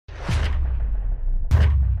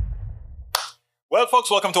Well,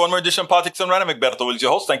 folks, welcome to one more edition of Politics and Random. Egberto Williams,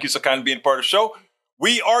 your host. Thank you so kindly for being part of the show.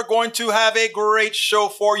 We are going to have a great show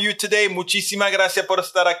for you today. Muchísimas gracias por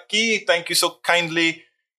estar aquí. Thank you so kindly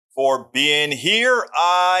for being here.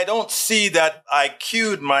 I don't see that I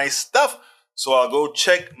queued my stuff, so I'll go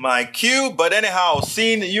check my queue. But anyhow,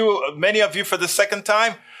 seeing you, many of you for the second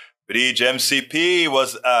time, Bridge MCP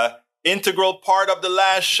was an integral part of the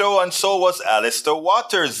last show, and so was Alistair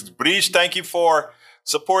Waters. Bridge, thank you for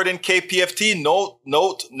supporting KPFT.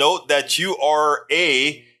 Note that you are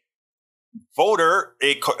a voter,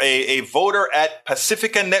 a voter at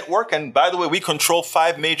Pacifica Network. And by the way, we control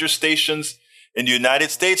 5 major stations in the United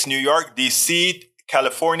States: New York, DC,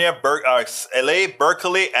 California, LA,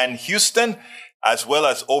 Berkeley, and Houston, as well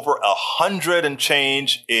as over 100 and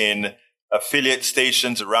change in affiliate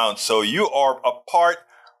stations around. So you are a part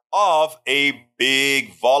of a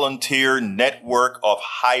big volunteer network of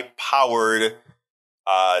high-powered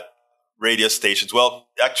radio stations. Well,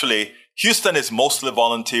 actually, Houston is mostly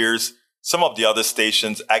volunteers. Some of the other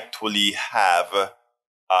stations actually have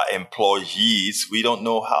employees. We don't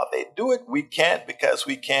know how they do it. We can't, because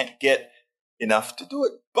we can't get enough to do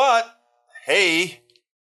it. But hey,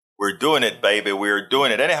 we're doing it, baby. We're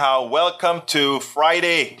doing it. Anyhow, welcome to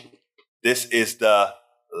Friday. This is the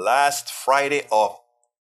last Friday of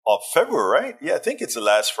February, right? Yeah, I think it's the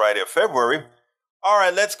last Friday of February. All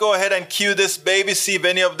right, let's go ahead and cue this baby, see if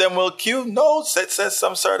any of them will cue. No, it says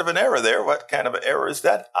some sort of an error there. What kind of an error is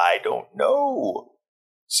that? I don't know.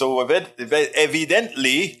 So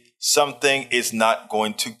evidently, something is not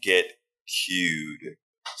going to get cued.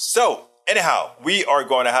 So anyhow, we are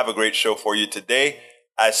going to have a great show for you today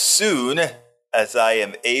as soon as I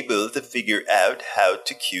am able to figure out how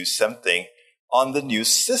to cue something on the new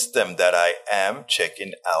system that I am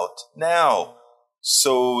checking out now.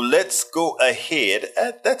 So let's go ahead.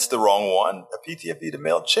 That's the wrong one. A PTFE to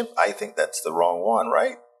MailChimp. I think that's the wrong one,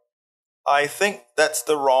 right? I think that's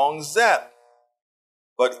the wrong Zap.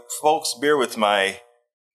 But folks, bear with my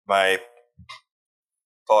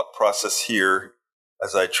thought process here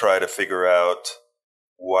as I try to figure out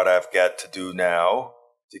what I've got to do now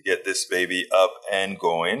to get this baby up and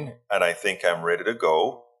going. And I think I'm ready to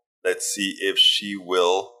go. Let's see if she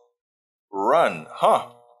will run.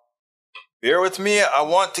 Bear with me. I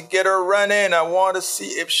want to get her running. I want to see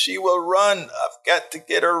if she will run. I've got to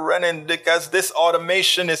get her running, because this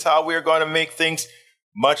automation is how we're going to make things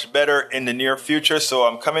much better in the near future. So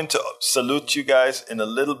I'm coming to salute you guys in a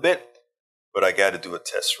little bit, but I got to do a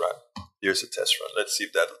test run. Here's a test run. Let's see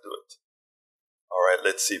if that'll do it. All right,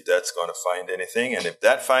 let's see if that's going to find anything. And if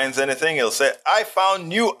that finds anything, it'll say, I found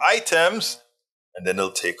new items. And then it'll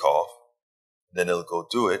take off. Then it'll go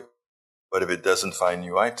do it. But if it doesn't find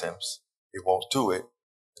new items, it won't do it.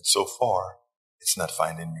 And so far, it's not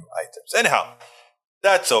finding new items. Anyhow,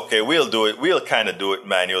 that's okay. We'll do it. We'll kind of do it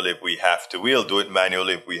manually if we have to. We'll do it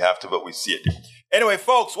manually if we have to, but we see it. Anyway,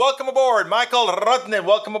 folks, welcome aboard. Michael Rudnin,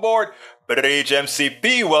 welcome aboard. Bridge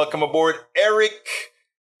MCP, welcome aboard. Eric,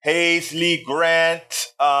 Hazley,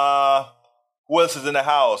 Grant. Who else is in the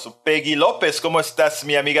house? Peggy Lopez, ¿cómo estás,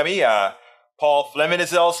 mi amiga mía? Paul Fleming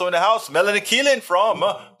is also in the house. Melanie Keelan from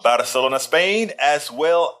Barcelona, Spain, as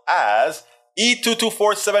well as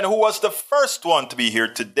E2247, who was the first one to be here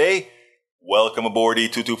today. Welcome aboard,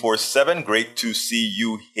 E2247. Great to see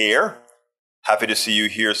you here. Happy to see you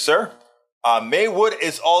here, sir. Maywood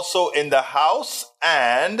is also in the house.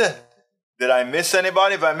 And did I miss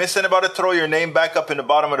anybody? If I miss anybody, throw your name back up in the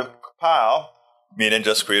bottom of the pile. Meaning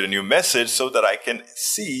just create a new message so that I can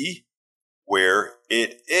see where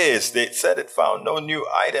it is. They said it found no new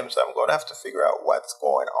items. I'm going to have to figure out what's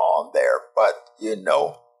going on there. But you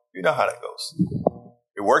know how that goes.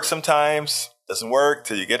 It works sometimes, doesn't work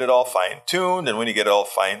till you get it all fine-tuned. And when you get it all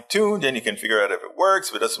fine-tuned, then you can figure out if it works.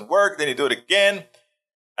 If it doesn't work, then you do it again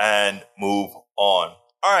and move on.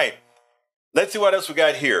 All right, let's see what else we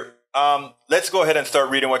got here. Let's go ahead and start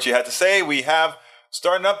reading what you had to say. We have,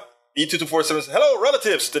 starting up, E2247 says, hello,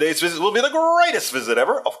 relatives. Today's visit will be the greatest visit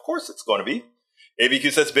ever. Of course it's going to be.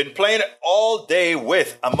 ABQ says, been playing all day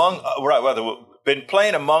been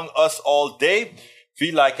playing among us all day.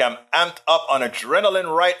 Feel like I'm amped up on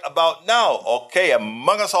adrenaline right about now. Okay,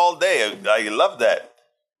 among us all day. I love that.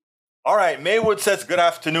 All right, Maywood says, good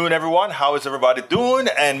afternoon, everyone. How is everybody doing?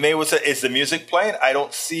 And Maywood says, is the music playing? I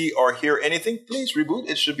don't see or hear anything. Please reboot.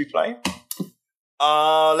 It should be playing.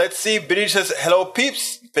 Let's see. Biddy says, hello,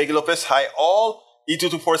 peeps. Peggy Lopez, hi, all.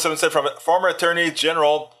 E2247 said, from former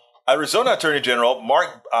Arizona Attorney General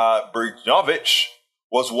Mark Brnovich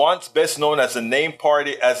was once best known as the named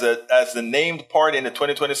party in the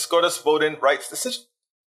 2020 SCOTUS voting rights decision.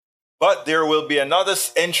 But there will be another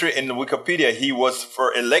entry in Wikipedia. He was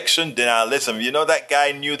for election denialism. You know, that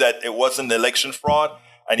guy knew that it wasn't election fraud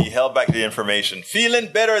and he held back the information.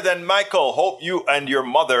 Feeling better than Michael. Hope you and your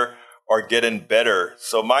mother are getting better.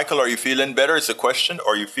 So, Michael, are you feeling better? Is the question.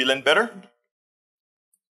 Are you feeling better?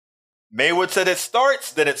 Maywood said it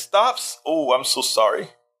starts, then it stops. Oh, I'm so sorry.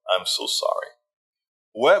 I'm so sorry.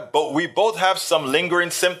 Well, but we both have some lingering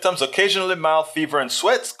symptoms, occasionally mild fever and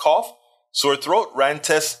sweats, cough, sore throat, ran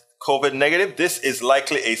test COVID negative. This is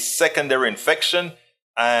likely a secondary infection,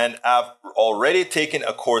 and I've already taken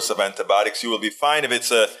a course of antibiotics. You will be fine. If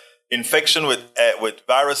it's a infection with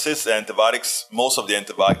viruses, antibiotics, most of the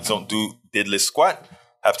antibiotics don't do diddly squat.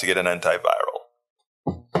 Have to get an antiviral.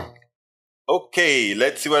 Okay,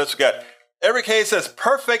 let's see what else we got. Eric Hayes says,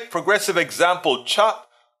 perfect progressive example. CHOP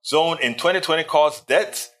zone in 2020 caused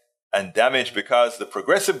deaths and damage because the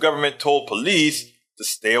progressive government told police to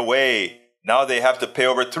stay away. Now they have to pay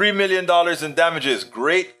over $3 million in damages.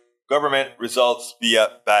 Great government results via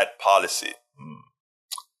bad policy.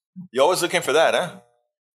 You're always looking for that, huh?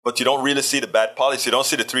 But you don't really see the bad policy. You don't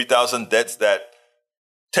see the 3,000 deaths that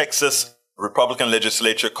Texas Republican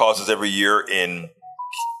legislature causes every year in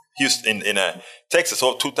Houston, in Texas.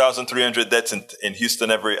 So 2,300 deaths in Houston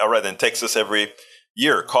in Texas every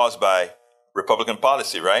year caused by Republican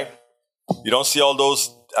policy, right? You don't see all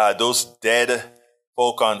those dead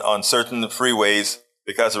folk on certain freeways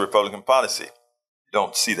because of Republican policy. You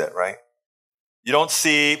don't see that, right? You don't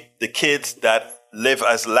see the kids that live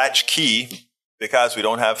as latchkey because we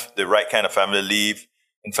don't have the right kind of family leave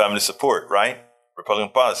and family support, right?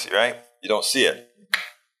 Republican policy, right? You don't see it.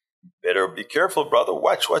 Better be careful, brother.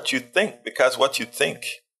 Watch what you think, because what you think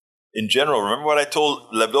in general, remember what I told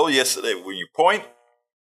Lebeau yesterday, when you point,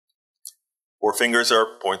 4 fingers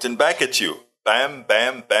are pointing back at you. Bam,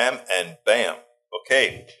 bam, bam, and bam.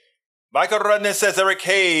 Okay. Michael Rudness says, Eric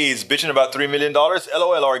Hayes, bitching about $3 million.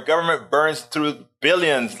 LOL, our government burns through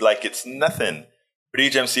billions like it's nothing.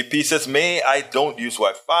 Bridge MCP says, I don't use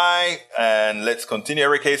Wi-Fi. And let's continue.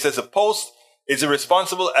 Eric Hayes says, a post is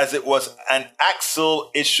irresponsible as it was an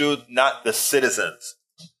Axel issued, not the citizens.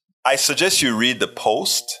 I suggest you read the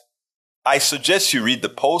post.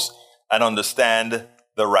 And understand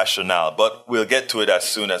the rationale. But we'll get to it as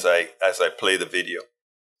soon as I play the video.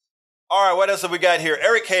 All right, what else have we got here?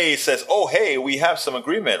 Eric Hayes says, oh, hey, we have some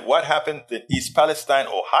agreement. What happened in East Palestine,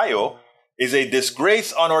 Ohio, is a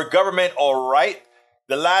disgrace on our government, all right?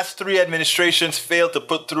 The last 3 administrations failed to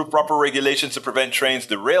put through proper regulations to prevent trains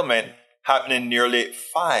derailment happening nearly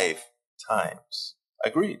 5 times.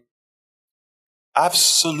 Agreed.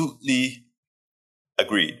 Absolutely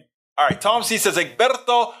agreed. All right, Tom C says,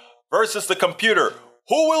 Egberto versus the computer.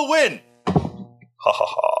 Who will win? Ha ha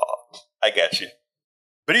ha. I got you.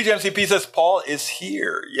 Bridge MCP says, Paul is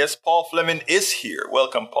here. Yes, Paul Fleming is here.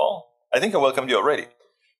 Welcome, Paul. I think I welcomed you already.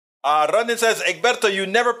 Rondon says, Egberto, you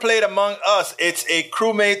never played Among Us. It's a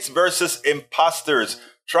crewmates versus imposters,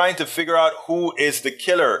 trying to figure out who is the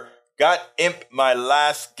killer. Got imp my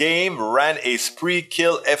last game, ran a spree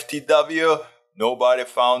kill FTW. Nobody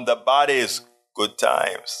found the bodies. Good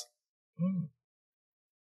times.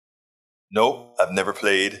 Nope, I've never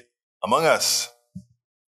played Among Us.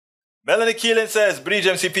 Melanie Keelan says, Bridge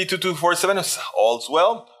MCP 2247, all's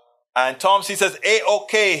well. And Tom C says,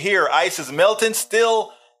 A-OK here. Ice is melting.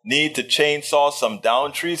 Still need to chainsaw some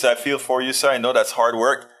down trees. I feel for you, sir. I know that's hard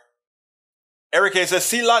work. Eric A says,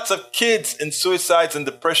 see lots of kids in suicides and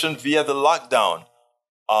depression via the lockdown.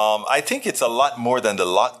 I think it's a lot more than the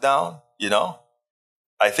lockdown, you know.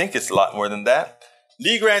 I think it's a lot more than that.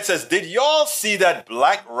 Lee Grant says, did y'all see that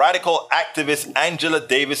black radical activist Angela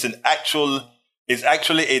Davis is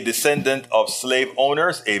actually a descendant of slave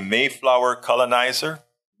owners, a Mayflower colonizer?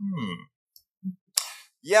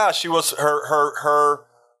 Yeah, she was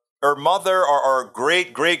her mother or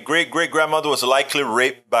great grandmother was likely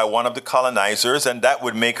raped by one of the colonizers, and that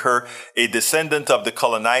would make her a descendant of the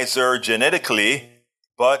colonizer genetically,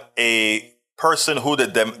 but a person who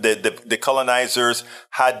the colonizers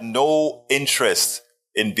had no interest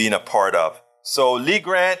in being a part of. So Lee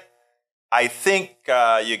Grant, I think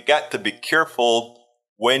you got to be careful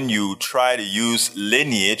when you try to use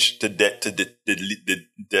lineage to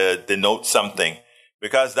denote something.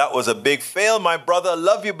 Because that was a big fail, my brother. I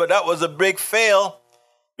love you, but that was a big fail.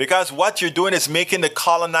 Because what you're doing is making the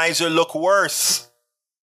colonizer look worse.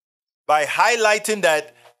 By highlighting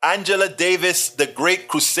that Angela Davis, the great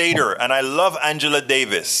crusader, and I love Angela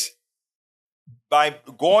Davis. By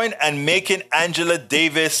going and making Angela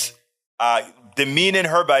Davis, demeaning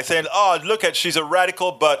her by saying, oh, look at, she's a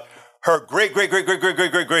radical, but her great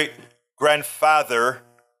grandfather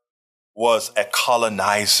was a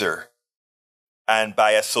colonizer. and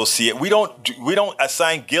by associate. We don't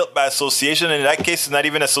assign guilt by association. And in that case, it's not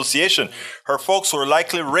even association. Her folks were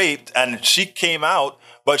likely raped and she came out,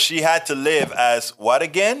 but she had to live as what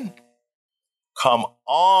again? Come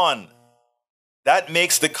on. That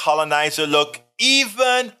makes the colonizer look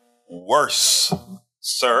even worse,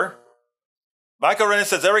 sir. Michael Renner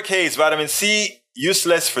says, Eric Hayes, vitamin C,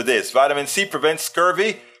 useless for this. Vitamin C prevents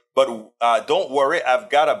scurvy, but don't worry, I've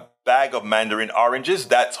got a bag of mandarin oranges.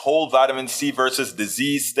 That's whole vitamin C versus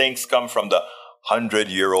disease things come from the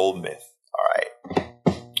 100-year-old myth. All right.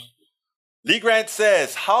 Lee Grant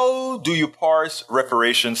says, how do you parse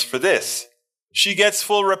reparations for this? She gets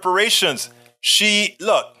full reparations.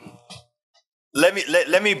 Look, let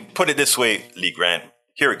me put it this way, Lee Grant.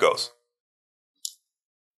 Here it goes.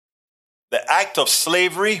 The act of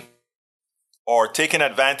slavery or taking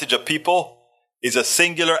advantage of people is a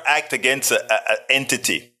singular act against an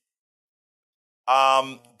entity.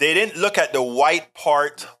 They didn't look at the white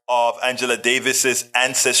part of Angela Davis's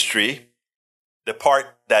ancestry, the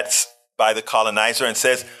part that's by the colonizer, and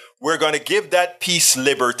says, we're going to give that piece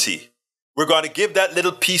liberty. We're going to give that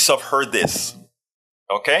little piece of her this.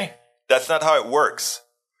 Okay? That's not how it works.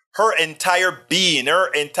 Her entire being,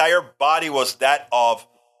 her entire body was that of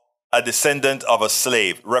a descendant of a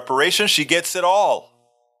slave. Reparations, she gets it all.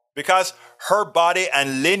 Because her body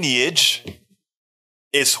and lineage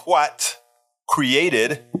is what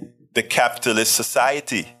created the capitalist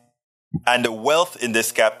society and the wealth in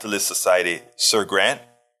this capitalist society, Sir Grant.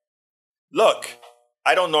 Look,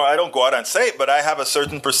 I don't go out and say it, but I have a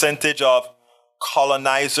certain percentage of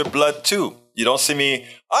colonizer blood too. You don't see me,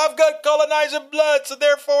 I've got colonizer blood, so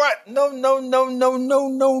therefore No.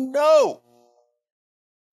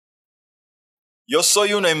 Yo soy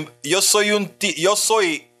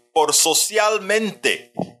por socialmente,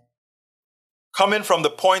 coming from the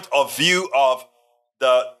point of view of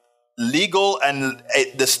the legal and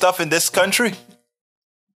the stuff in this country.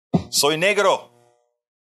 Soy negro.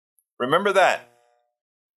 Remember that.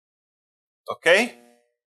 Okay?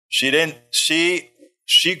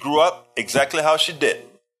 She grew up exactly how she did.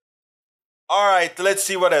 All right, let's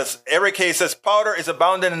see what else. Eric Hayes says, powder is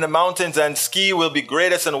abundant in the mountains and ski will be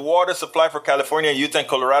greatest and water supply for California, Utah, and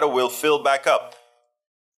Colorado will fill back up.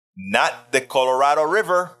 Not the Colorado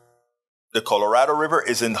River. The Colorado River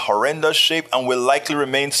is in horrendous shape and will likely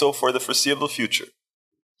remain so for the foreseeable future.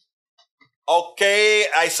 Okay,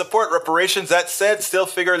 I support reparations. That said, still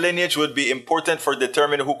figure lineage would be important for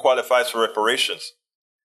determining who qualifies for reparations.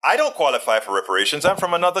 I don't qualify for reparations. I'm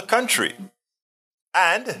from another country.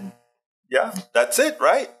 And, yeah, that's it,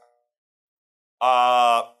 right?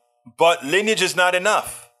 But lineage is not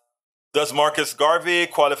enough. Does Marcus Garvey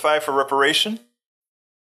qualify for reparation?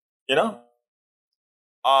 You know?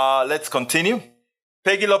 Let's continue.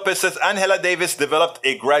 Peggy Lopez says, Angela Davis developed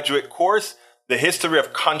a graduate course, The History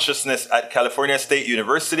of Consciousness at California State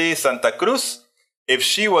University, Santa Cruz. If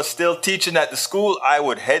she was still teaching at the school, I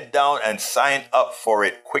would head down and sign up for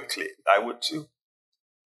it quickly. I would too.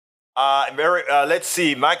 Let's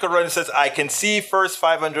see. Michael Ryan says, I can see first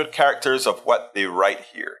 500 characters of what they write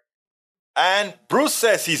here. And Bruce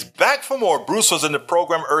says he's back for more. Bruce was in the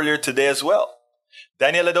program earlier today as well.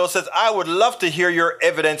 Daniel Ledo says, I would love to hear your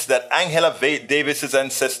evidence that Angela Davis's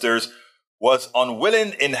ancestors was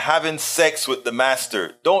unwilling in having sex with the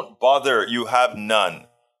master. Don't bother, you have none.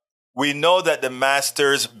 We know that the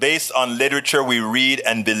masters, based on literature we read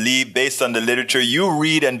and believe, based on the literature you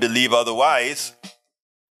read and believe otherwise,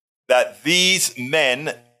 that these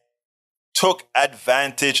men took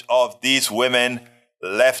advantage of these women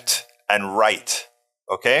left and right.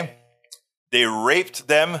 Okay? They raped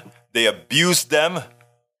them. They abused them.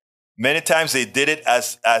 Many times they did it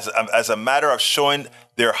as a matter of showing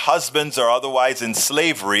their husbands or otherwise in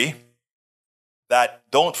slavery that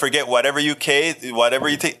don't forget whatever you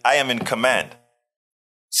take, I am in command.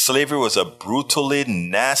 Slavery was a brutally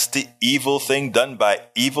nasty, evil thing done by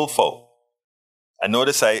evil folk. And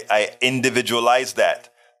notice I individualized that.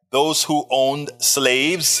 Those who owned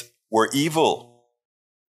slaves were evil.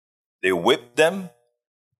 They whipped them,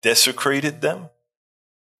 desecrated them.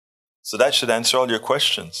 So that should answer all your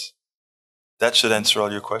questions. That should answer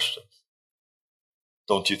all your questions.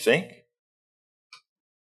 Don't you think?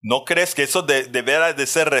 ¿No crees que eso deberá de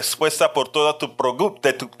ser respuesta por todas tus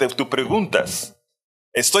preguntas?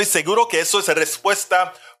 Estoy seguro que eso es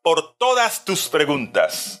respuesta por todas tus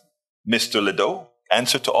preguntas. Mr. Ledo,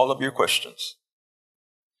 answer to all of your questions.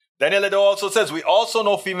 Daniel Ledo also says, we also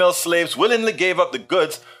know female slaves willingly gave up the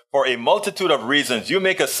goods for a multitude of reasons. You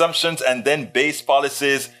make assumptions and then base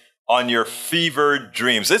policies on your fevered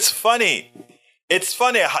dreams. It's funny. It's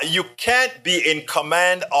funny. You can't be in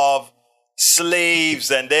command of slaves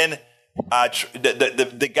and then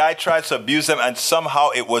the guy tried to abuse them, and somehow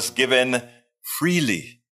it was given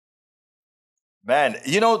freely. Man,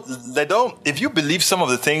 Ledom, if you believe some of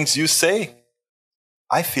the things you say,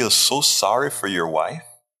 I feel so sorry for your wife.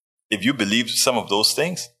 If you believe some of those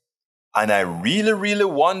things, and I really, really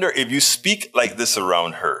wonder if you speak like this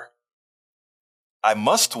around her. I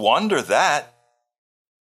must wonder that.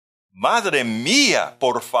 Madre mía,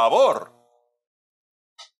 por favor.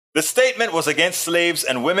 The statement was against slaves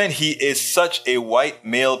and women. He is such a white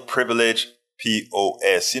male privilege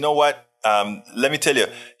POS. You know what? Let me tell you,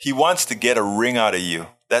 he wants to get a ring out of you.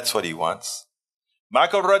 That's what he wants.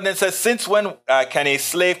 Michael Rudnan says, since when can a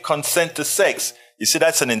slave consent to sex? You see,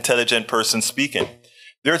 that's an intelligent person speaking.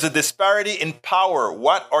 There's a disparity in power.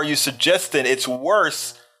 What are you suggesting? It's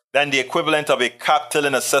worse than the equivalent of a cop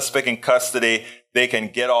telling a suspect in custody they can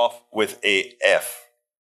get off with a F.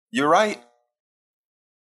 You're right.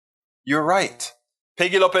 You're right.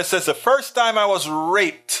 Peggy Lopez says, the first time I was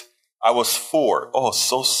raped, I was 4. Oh,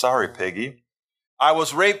 so sorry, Peggy. I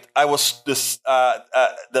was raped. The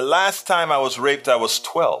last time I was raped, I was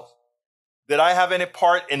 12. Did I have any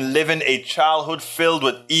part in living a childhood filled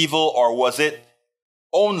with evil, or was it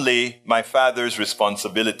only my father's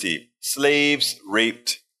responsibility? Slaves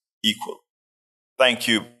raped equal. Thank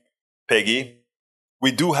you, Peggy.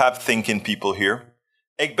 We do have thinking people here.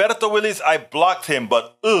 Egberto Willis, I blocked him,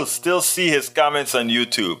 but still see his comments on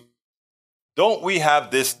YouTube. Don't we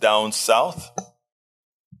have this down south?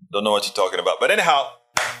 Don't know what you're talking about. But anyhow,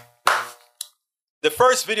 the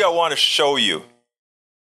first video I want to show you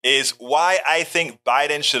is why I think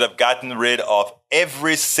Biden should have gotten rid of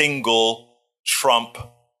every single Trump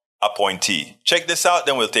appointee. Check this out,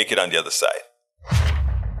 then we'll take it on the other side.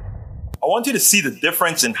 I want you to see the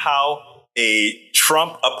difference in how a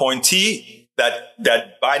Trump appointee that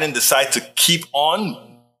Biden decided to keep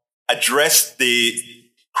on address the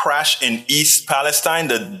crash in East Palestine,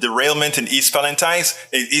 the derailment in East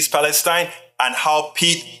Palestine, and how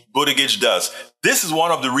Pete Buttigieg does. This is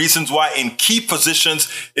one of the reasons why in key positions,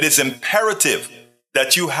 it is imperative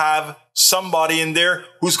that you have somebody in there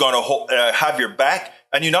who's going to have your back,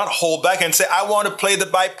 and you not hold back and say, I want to play the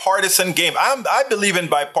bipartisan game. I believe in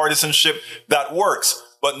bipartisanship that works,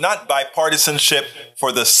 but not bipartisanship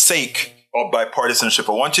for the sake of bipartisanship.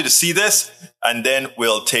 I want you to see this, and then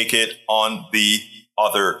we'll take it on the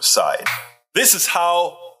other side. This is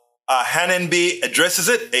how Hanenby addresses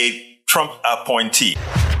it, a Trump appointee.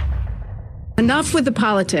 Enough with the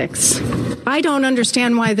politics. I don't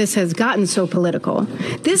understand why this has gotten so political.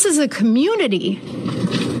 This is a community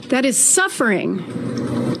that is suffering.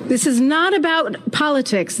 This is not about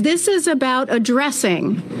politics. This is about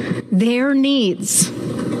addressing their needs,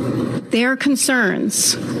 their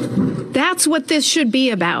concerns. That's what this should be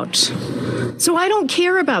about. So I don't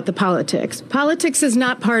care about the politics. Politics is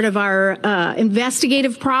not part of our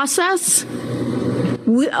investigative process.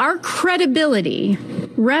 Our credibility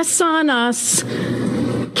rests on us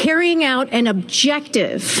carrying out an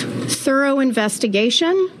objective, thorough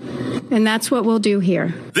investigation, and that's what we'll do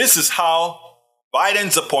here. This is how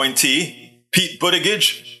Biden's appointee, Pete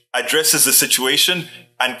Buttigieg, addresses the situation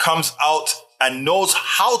and comes out and knows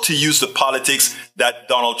how to use the politics that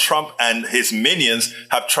Donald Trump and his minions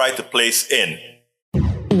have tried to place in.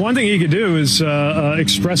 One thing he could do is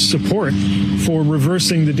express support for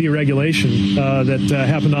reversing the deregulation that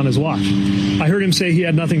happened on his watch. I heard him say he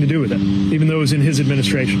had nothing to do with it, even though it was in his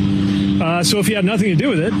administration. So if he had nothing to do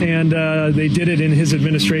with it and they did it in his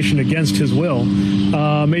administration against his will,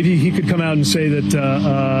 maybe he could come out and say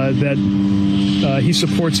that he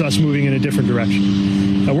supports us moving in a different direction.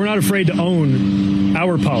 We're not afraid to own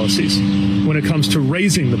our policies when it comes to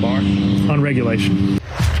raising the bar on regulation.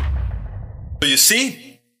 So you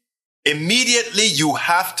see, immediately you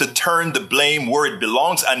have to turn the blame where it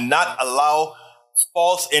belongs and not allow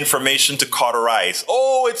false information to cauterize.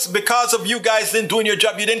 Oh, it's because of you guys didn't doing your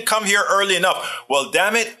job. You didn't come here early enough. Well,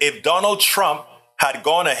 damn it, if Donald Trump had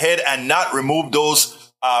gone ahead and not removed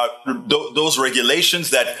those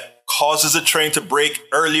regulations that causes a train to break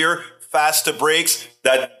earlier, faster brakes,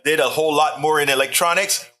 that did a whole lot more in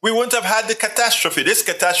electronics, we wouldn't have had the catastrophe. This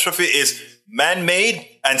catastrophe is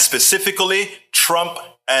man-made and specifically Trump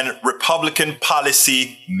and Republican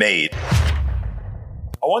policy made.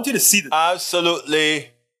 I want you to see that. Absolutely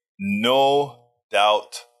no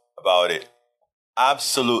doubt about it.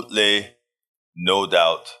 Absolutely no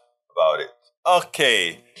doubt about it.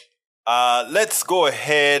 Okay, let's go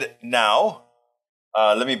ahead now.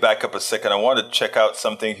 Let me back up a second. I want to check out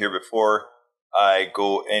something here before I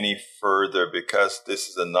go any further, because this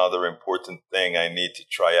is another important thing I need to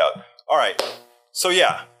try out. All right. So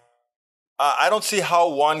yeah, I don't see how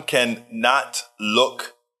one can not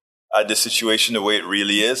look at the situation the way it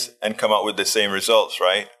really is and come out with the same results,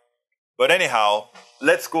 right? But anyhow,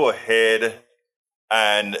 let's go ahead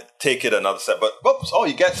and take it another step. But, oops,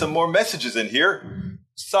 you got some more messages in here.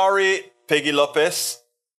 Sorry, Peggy Lopez.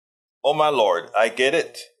 Oh, my Lord. I get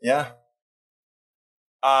it. Yeah.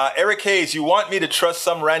 Eric Hayes, you want me to trust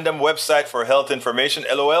some random website for health information?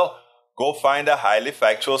 LOL. Go find a highly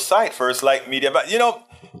factual site. First Light Media. But you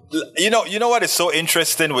know what is so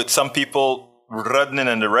interesting with some people, Rudnin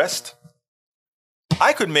and the rest?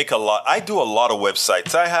 I could make I do a lot of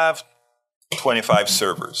websites. I have 25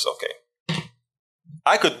 servers. Okay.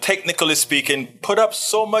 I could, technically speaking, put up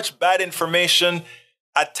so much bad information,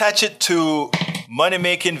 attach it to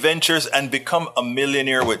money-making ventures, and become a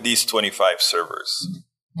millionaire with these 25 servers.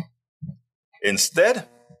 Instead,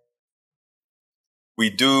 we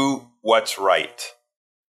do what's right.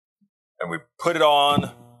 And we put it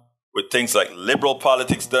on with things like liberal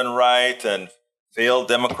politics done right and failed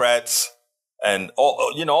Democrats and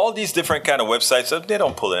all these different kind of websites. They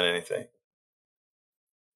don't pull in anything.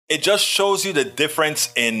 It just shows you the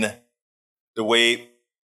difference in the way.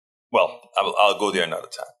 Well, I'll go there another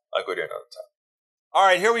time. All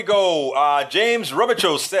right, here we go. James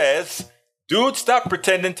Robichaud says, dude, stop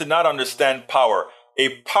pretending to not understand power.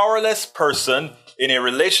 A powerless person in a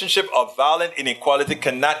relationship of violent inequality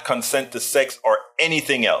cannot consent to sex or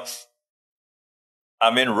anything else.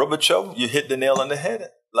 I mean, Robichaud, you hit the nail on the head,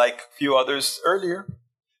 like a few others earlier.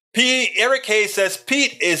 Eric Hayes says,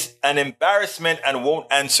 Pete is an embarrassment and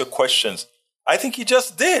won't answer questions. I think he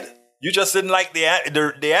just did. You just didn't like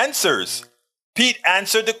the answers. Pete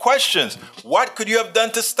answered the questions. What could you have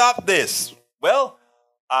done to stop this? Well,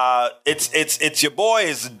 it's your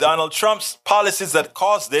boys, Donald Trump's policies that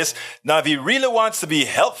caused this. Now, if he really wants to be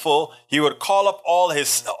helpful, he would call up all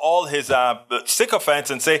his sycophants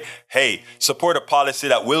and say, hey, support a policy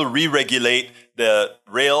that will re-regulate the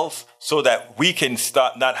rails so that we can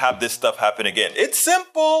not have this stuff happen again. It's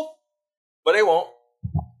simple, but they won't.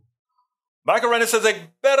 Michael Renner says,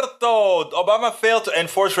 Egberto, Obama failed to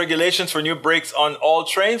enforce regulations for new brakes on all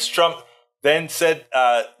trains. Trump then said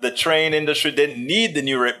the train industry didn't need the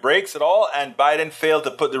new brakes at all, and Biden failed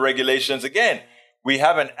to put the regulations again. We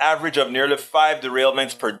have an average of nearly 5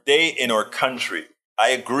 derailments per day in our country. I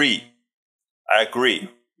agree.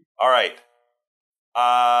 All right.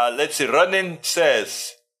 Let's see. Rudnin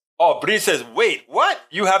says, Bree says, wait, what?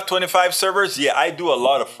 You have 25 servers? Yeah, I do a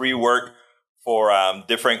lot of free work for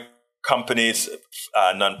different companies,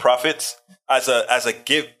 nonprofits, as a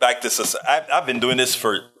give back to society. I've been doing this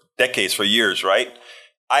for decades, for years, right?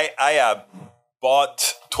 I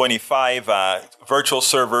bought 25 virtual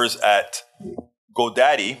servers at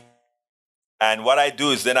GoDaddy, and what I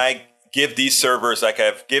do is then I give these servers, like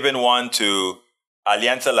I've given one to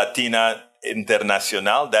Alianza Latina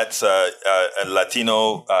Internacional, that's a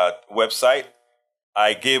Latino website.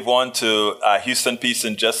 I gave one to Houston Peace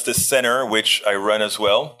and Justice Center, which I run as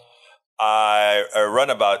well. I run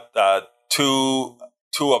about two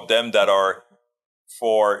of them that are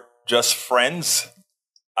for just friends,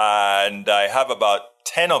 and I have about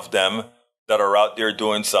 10 of them that are out there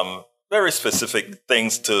doing some very specific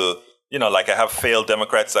things to, like I have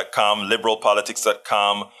faileddemocrats.com,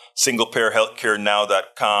 liberalpolitics.com,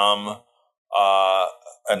 singlepayerhealthcarenow.com,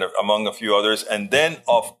 and among a few others. And then,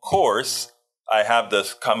 of course, I have the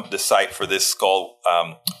site for this called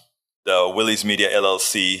the Willie's Media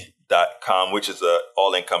LLC.com, which is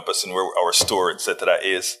all-encompassing where our store, etc.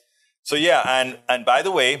 is. So yeah, and by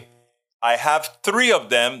the way, I have 3 of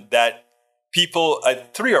them that people,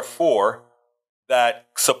 3 or 4 that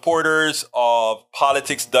supporters of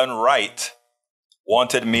politics done right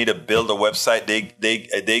wanted me to build a website. They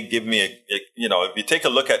give me if you take a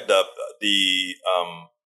look at the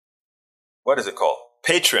what is it called?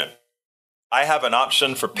 Patreon. I have an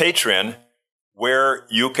option for Patreon where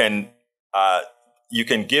you can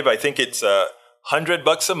give, I think it's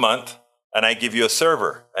 $100 a month, and I give you a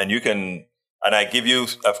server, and I give you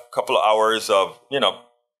a couple of hours of,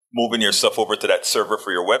 moving your stuff over to that server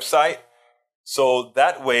for your website. So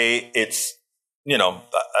that way it's,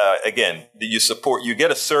 again, you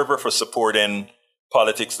get a server for supporting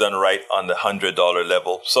politics done right on the $100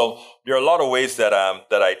 level. So there are a lot of ways that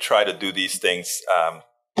I try to do these things.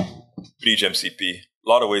 Bridge MCP, a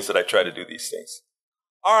lot of ways that I try to do these things.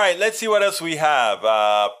 All right, let's see what else we have.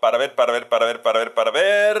 Para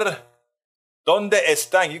ver. ¿Dónde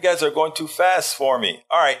están? You guys are going too fast for me.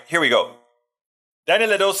 All right, here we go.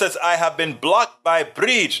 Daniel Ledo says, I have been blocked by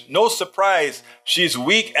Bridge. No surprise. She's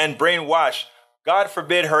weak and brainwashed. God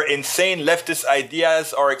forbid her insane leftist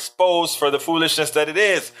ideas are exposed for the foolishness that it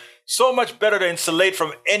is. So much better to insulate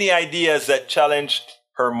from any ideas that challenge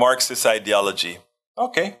her Marxist ideology.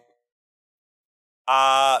 Okay.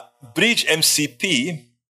 Bridge MCP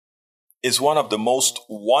is one of the most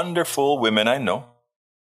wonderful women I know.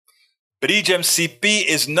 Bridge MCP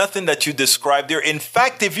is nothing that you described there. In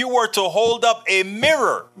fact, if you were to hold up a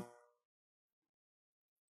mirror,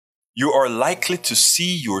 you are likely to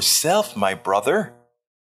see yourself, my brother.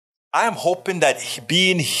 I am hoping that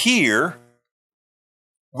being here,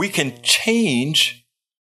 we can change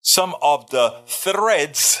some of the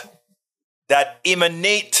threads that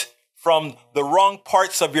emanate from the wrong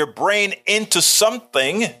parts of your brain into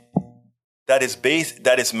something that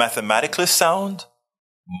is mathematically sound,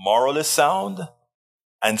 morally sound,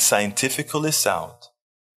 and scientifically sound.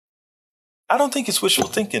 I don't think it's wishful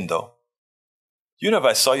thinking, though. You know, if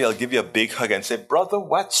I saw you, I'll give you a big hug and say, brother,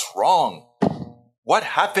 what's wrong? What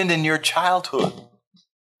happened in your childhood?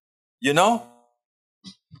 You know?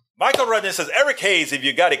 Michael Rudden says, Eric Hayes, if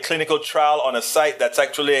you got a clinical trial on a site that's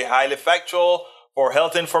actually highly factual for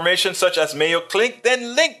health information, such as Mayo Clinic,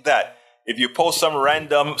 then link that. If you post some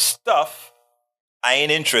random stuff, I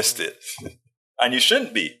ain't interested. And you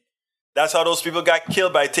shouldn't be. That's how those people got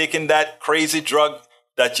killed, by taking that crazy drug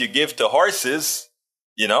that you give to horses,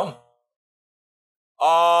 you know?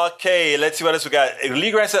 Okay, let's see what else we got.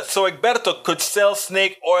 Lee Grant said, so Egberto could sell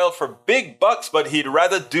snake oil for big bucks, but he'd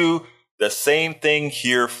rather do the same thing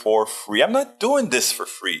here for free. I'm not doing this for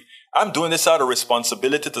free. I'm doing this out of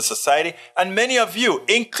responsibility to society. And many of you,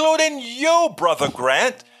 including you, Brother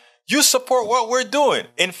Grant, you support what we're doing.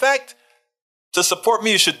 In fact, to support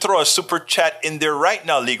me, you should throw a super chat in there right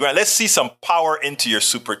now, Lee Grant. Let's see some power into your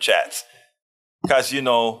super chats. Because, you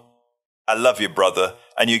know, I love you, brother.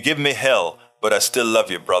 And you give me hell, but I still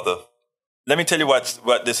love you, brother. Let me tell you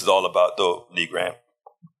what this is all about, though, Lee Grant.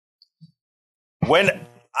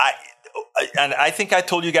 I think I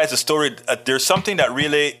told you guys a story. There's something that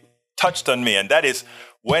really touched on me, and that is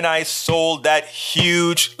when I sold that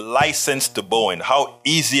huge license to Boeing, how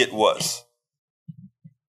easy it was.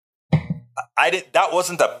 That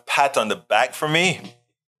wasn't a pat on the back for me.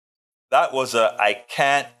 That was I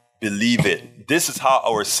can't believe it. This is how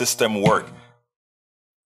our system works.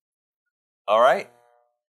 All right?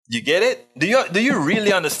 You get it? Do you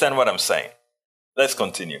really understand what I'm saying? Let's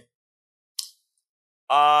continue.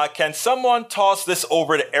 Can someone toss this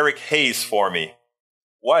over to Eric Hayes for me?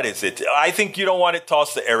 What is it? I think you don't want it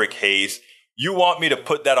tossed to Eric Hayes. You want me to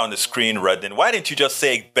put that on the screen, Rudden. Why didn't you just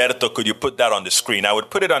say, Egberto, could you put that on the screen? I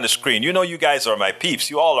would put it on the screen. You know, you guys are my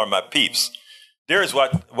peeps. You all are my peeps. There's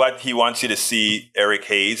what he wants you to see, Eric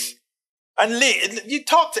Hayes. And Lee, you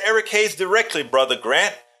talk to Eric Hayes directly, Brother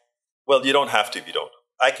Grant. Well, you don't have to if you don't.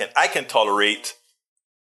 I can tolerate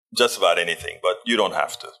just about anything, but you don't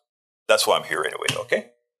have to. That's why I'm here anyway,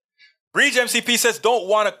 okay? Breach MCP says, don't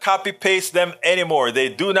want to copy-paste them anymore. They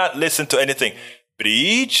do not listen to anything.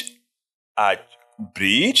 Breach,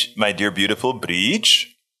 my dear beautiful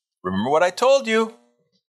Breach, remember what I told you.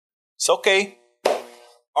 It's okay.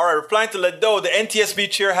 All right, replying to Ledo, the NTSB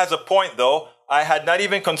chair has a point, though. I had not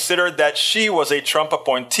even considered that she was a Trump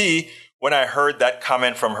appointee when I heard that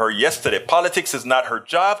comment from her yesterday. Politics is not her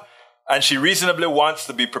job, and she reasonably wants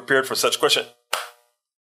to be prepared for such questions.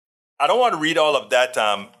 I don't want to read all of that,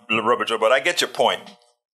 Robert Joe, but I get your point.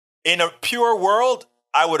 In a pure world,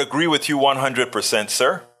 I would agree with you 100%,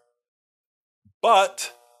 sir.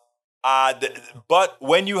 But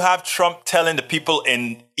when you have Trump telling the people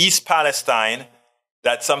in East Palestine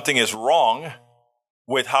that something is wrong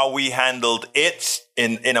with how we handled it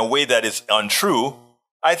in a way that is untrue,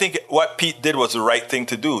 I think what Pete did was the right thing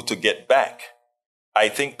to do to get back. I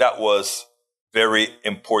think that was very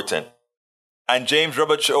important. And James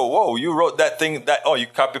Robert, whoa, you wrote that thing, you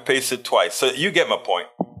copy-pasted twice. So you get my point.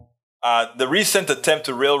 The recent attempt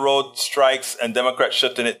to railroad strikes and Democrats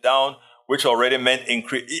shutting it down, which already meant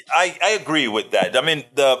increase. I agree with that. I mean,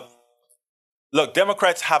 look,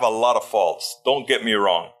 Democrats have a lot of faults. Don't get me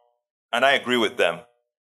wrong. And I agree with them.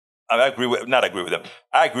 I agree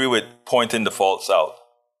with pointing the faults out.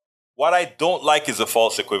 What I don't like is the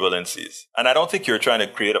false equivalencies. And I don't think you're trying to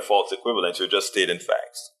create a false equivalence. You're just stating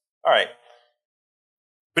facts. All right.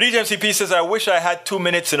 Bridge MCP says, I wish I had 2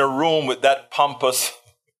 minutes in a room with that pompous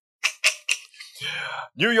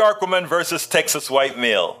New York woman versus Texas white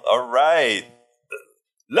male. All right.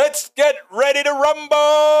 Let's get ready to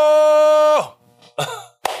rumble.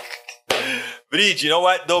 Bridge, you know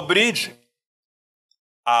what though, Bridge?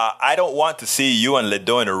 I don't want to see you and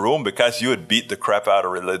Ledo in a room because you would beat the crap out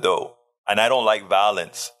of Ledo. And I don't like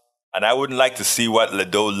violence. And I wouldn't like to see what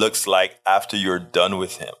Ledo looks like after you're done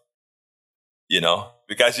with him. You know?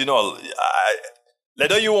 Because, you know,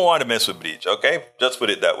 Ledo, you won't want to mess with Bridge, okay? Just put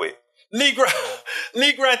it that way. Lee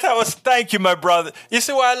Grant, thank you, my brother. You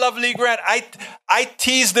see why I love Lee Grant? I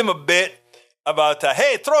teased him a bit about,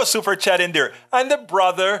 hey, throw a super chat in there. And the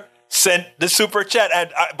brother sent the super chat.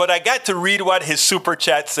 But I got to read what his super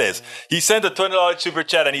chat says. He sent a $20 super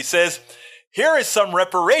chat and he says, here is some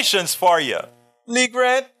reparations for you. Lee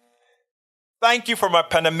Grant, thank you for my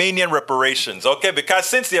Panamanian reparations. Okay, because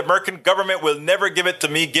since the American government will never give it to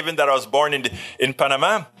me, given that I was born in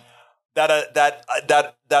Panama, that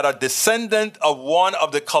a descendant of one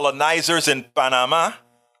of the colonizers in Panama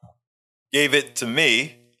gave it to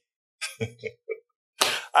me.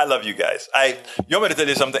 I love you guys. You want me to tell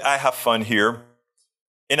you something? I have fun here.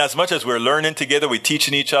 In as much as we're learning together, we're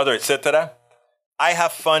teaching each other, etc. I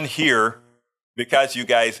have fun here because you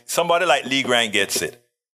guys, somebody like Lee Grant gets it.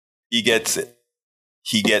 He gets it.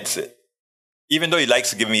 He gets it. Even though he likes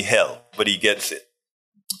to give me hell, but he gets it.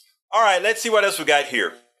 All right, let's see what else we got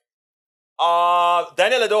here.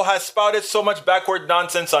 Daniel Ado has spouted so much backward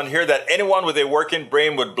nonsense on here that anyone with a working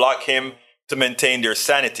brain would block him to maintain their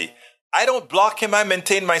sanity. I don't block him. I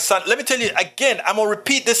maintain my son. Let me tell you again, I'm going to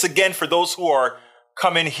repeat this again for those who are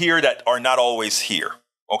coming here that are not always here.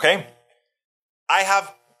 Okay? I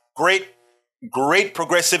have great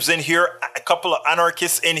progressives in here, a couple of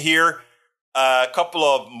anarchists in here, a couple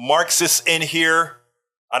of Marxists in here,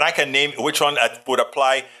 and I can name which one would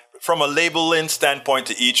apply from a labeling standpoint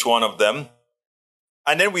to each one of them.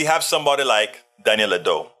 And then we have somebody like Daniel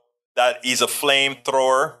Ado, that he's a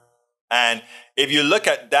flamethrower. And if you look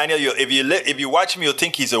at Daniel, if you watch him, you'll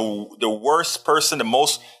think he's the worst person, the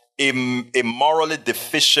most immorally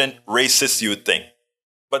deficient racist you would think.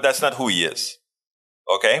 But that's not who he is.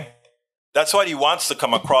 Okay? That's what he wants to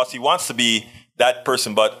come across. He wants to be that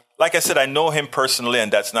person. But like I said, I know him personally,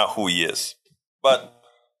 and that's not who he is. But,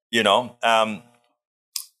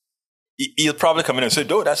 he'll probably come in and say,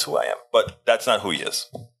 no, that's who I am. But that's not who he is.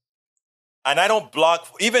 And I don't block,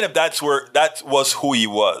 even if that was who he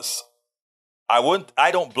was.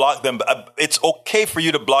 I don't block them. It's okay for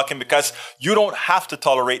you to block him because you don't have to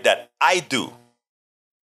tolerate that. I do.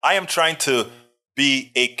 I am trying to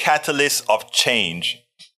be a catalyst of change.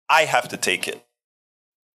 I have to take it.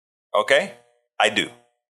 Okay? I do.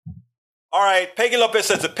 All right. Peggy Lopez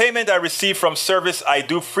says, the payment I receive from service I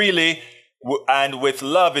do freely and with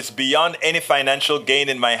love is beyond any financial gain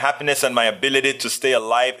in my happiness and my ability to stay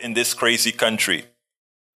alive in this crazy country.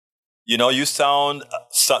 You sound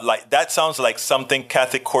that sounds like something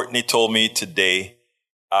Kathy Courtney told me today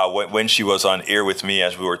when she was on air with me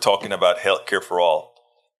as we were talking about healthcare for all.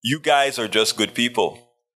 You guys are just good people.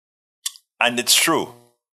 And it's true.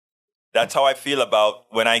 That's how I feel about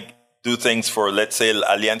when I do things for, let's say,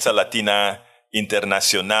 Alianza Latina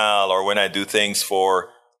Internacional, or when I do things for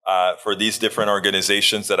these different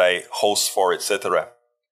organizations that I host for, etc.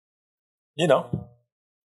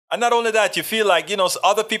 And not only that, you feel like,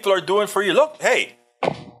 other people are doing for you. Look, hey,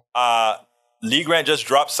 Lee Grant just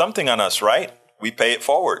dropped something on us, right? We pay it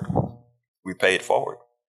forward. We pay it forward.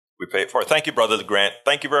 Thank you, Brother Grant.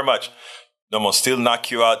 Thank you very much. I'm going to still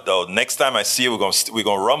knock you out, though. Next time I see you, we're going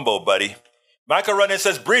to rumble, buddy. Michael Running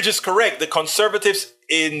says, Bridge is correct. The conservatives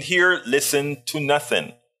in here listen to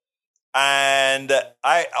nothing. And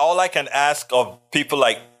all I can ask of people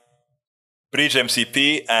like Bridge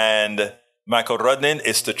MCP and Michael Rudnin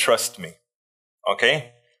is to trust me.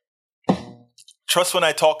 Okay? Trust when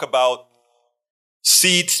I talk about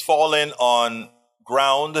seeds falling on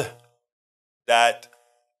ground that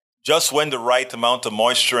just when the right amount of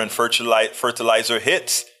moisture and fertilizer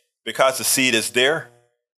hits, because the seed is there,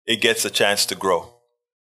 it gets a chance to grow.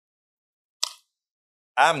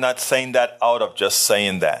 I'm not saying that out of just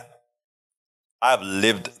saying that. I've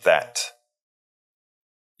lived that.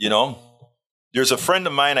 There's a friend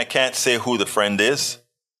of mine, I can't say who the friend is.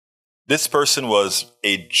 This person was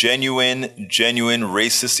a genuine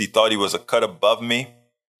racist. He thought he was a cut above me.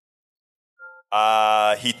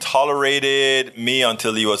 He tolerated me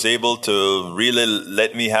until he was able to really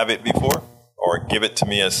let me have it before, or give it to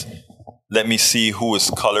me as, let me see who his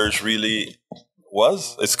color really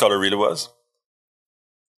was.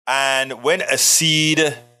 And when a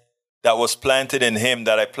seed that was planted in him,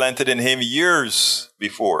 that I planted in him years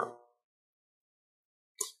before,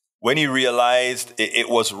 when he realized it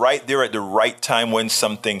was right there at the right time when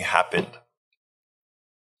something happened.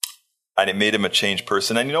 And it made him a changed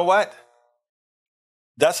person. And you know what?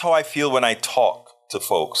 That's how I feel when I talk to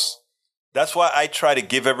folks. That's why I try to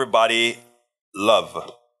give everybody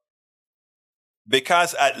love.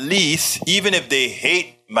 Because at least, even if they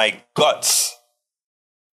hate my guts,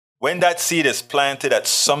 when that seed is planted at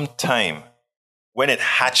some time, when it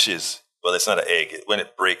hatches, well, it's not an egg, when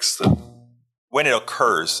it breaks, when it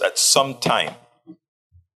occurs at some time,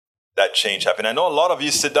 that change happened. I know a lot of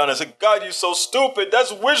you sit down and say, God, you're so stupid.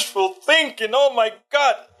 That's wishful thinking. Oh, my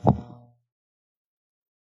God.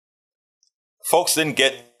 Folks didn't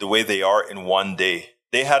get the way they are in one day.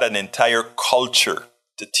 They had an entire culture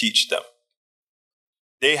to teach them.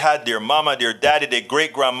 They had their mama, their daddy, their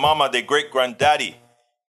great-grandmama, their great-granddaddy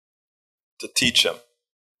to teach them.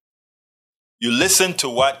 You listen to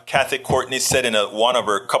what Kathy Courtney said in one of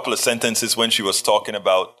her couple of sentences when she was talking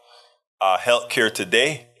about healthcare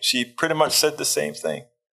today. She pretty much said the same thing.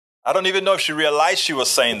 I don't even know if she realized she was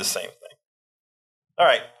saying the same thing. All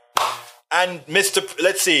right. And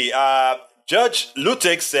Judge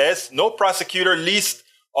Lutig says, no prosecutor, least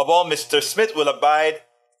of all Mr. Smith, will abide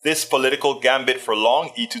this political gambit for long,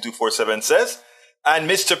 E2247 says. And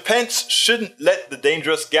Mr. Pence shouldn't let the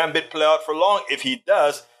dangerous gambit play out for long. If he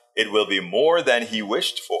does, it will be more than he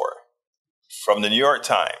wished for. From the New York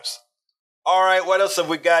Times. All right, what else have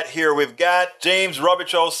we got here? We've got James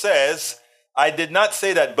Robichaud says, I did not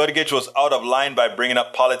say that Buttigieg was out of line by bringing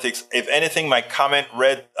up politics. If anything, my comment,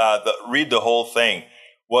 read the whole thing,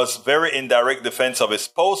 was very indirect defense of his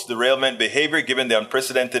post-derailment behavior given the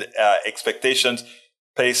unprecedented expectations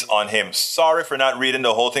placed on him. Sorry for not reading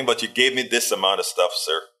the whole thing, but you gave me this amount of stuff,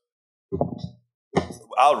 sir.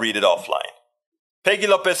 I'll read it offline. Peggy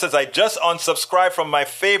Lopez says, I just unsubscribed from my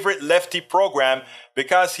favorite lefty program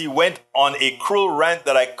because he went on a cruel rant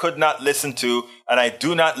that I could not listen to, and I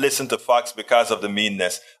do not listen to Fox because of the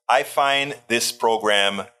meanness. I find this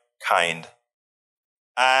program kind.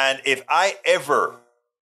 And if I ever,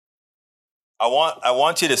 I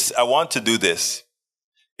want to do this.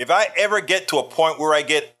 If I ever get to a point where I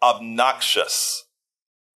get obnoxious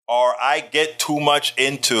or I get too much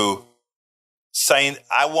into saying,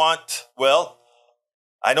 I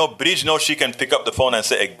know Bridge knows she can pick up the phone and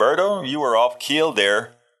say, Egberto, you were off keel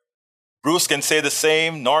there. Bruce can say the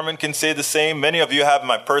same. Norman can say the same. Many of you have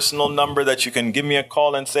my personal number that you can give me a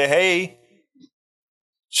call and say, hey,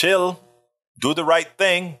 chill, do the right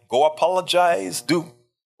thing, go apologize,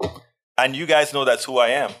 And you guys know that's who I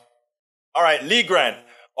am. All right, Lee Grant.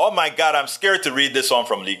 Oh my God, I'm scared to read this one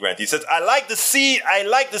from Lee Grant. He says, I like the seed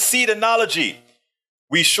analogy.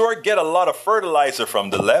 We sure get a lot of fertilizer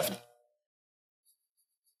from the left.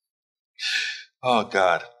 Oh,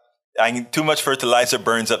 God. Too much fertilizer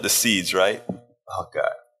burns up the seeds, right? Oh,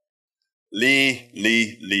 God.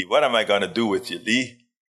 Lee. What am I going to do with you, Lee?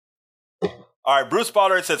 All right, Bruce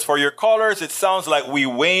Pollard says, for your callers, it sounds like we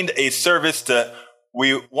want a service to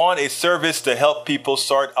help people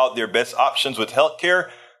sort out their best options with healthcare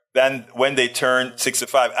than when they turn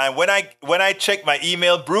 65. And when I check my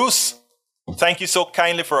email, Bruce, thank you so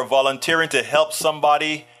kindly for volunteering to help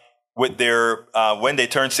somebody with their when they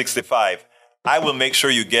turn 65. I will make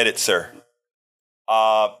sure you get it, sir.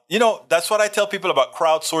 That's what I tell people about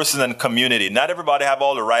crowdsourcing and community. Not everybody have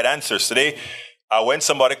all the right answers. Today, when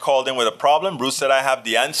somebody called in with a problem, Bruce said, I have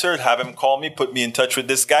the answer. Have him call me, put me in touch with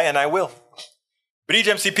this guy, and I will. Bridge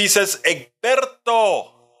MCP says,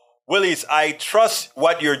 Egberto Willis, I trust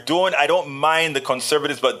what you're doing. I don't mind the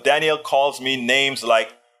conservatives, but Daniel calls me names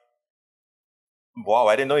like, wow,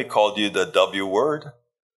 I didn't know he called you the W word.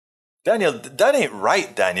 Daniel, that ain't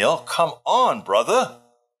right, Daniel. Come on, brother.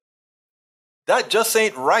 That just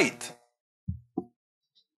ain't right.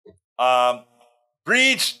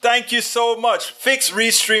 Breach, thank you so much. Fix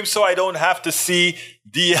Restream so I don't have to see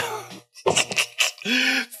the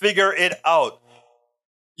figure it out.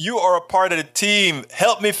 You are a part of the team.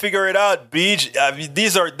 Help me figure it out, Breach.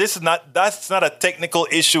 That's not a technical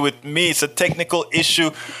issue with me. It's a technical issue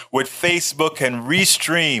with Facebook and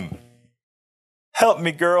Restream. Help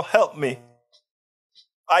me, girl. Help me.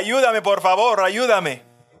 Ayúdame, por favor. Ayúdame.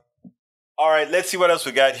 All right. Let's see what else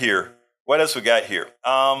we got here.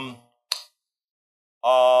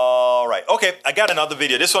 All right. Okay. I got another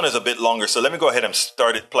video. This one is a bit longer. So let me go ahead and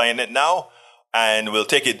start playing it now. And we'll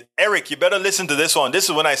take it. Eric, you better listen to this one. This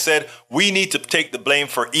is when I said we need to take the blame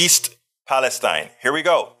for East Palestine. Here we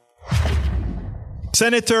go.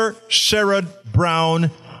 Senator Sherrod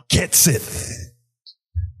Brown gets it.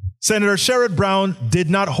 Senator Sherrod Brown did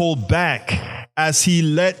not hold back as he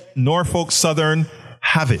let Norfolk Southern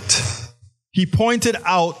have it. He pointed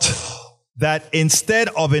out that instead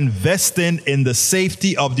of investing in the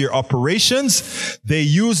safety of their operations, they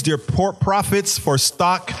used their profits for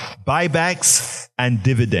stock buybacks and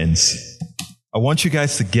dividends. I want you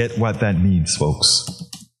guys to get what that means, folks.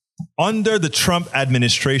 Under the Trump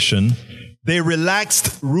administration, they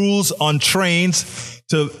relaxed rules on trains.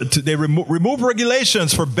 They remove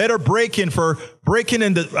regulations for better break-in, for break-in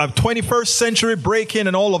in the 21st century break-in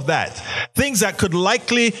and all of that. Things that could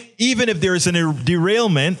likely, even if there is a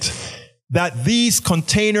derailment, that these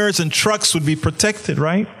containers and trucks would be protected,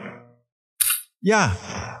 right? Yeah.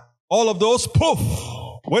 All of those, poof,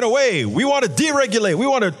 went away. We want to deregulate. We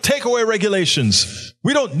want to take away regulations.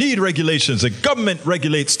 We don't need regulations. The government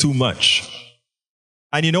regulates too much.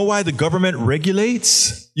 And you know why the government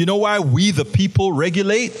regulates? You know why we, the people,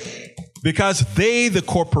 regulate? Because they, the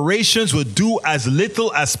corporations, will do as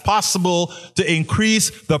little as possible to increase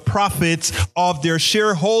the profits of their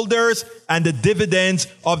shareholders and the dividends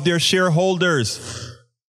of their shareholders.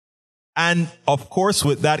 And of course,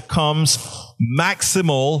 with that comes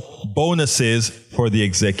maximal bonuses for the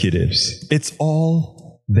executives. It's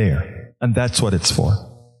all there. And that's what it's for.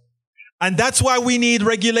 And that's why we need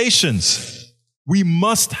regulations. We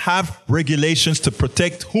must have regulations to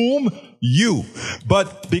protect whom? You.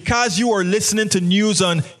 But because you are listening to news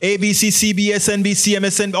on ABC, CBS, NBC,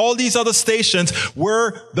 MSN, all these other stations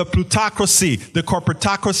where the plutocracy, the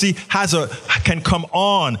corporatocracy can come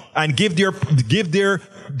on and give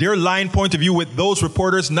their line point of view with those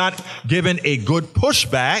reporters not giving a good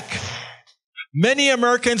pushback, many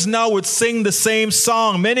Americans now would sing the same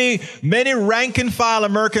song. Many rank and file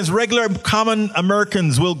Americans, regular common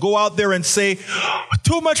Americans will go out there and say,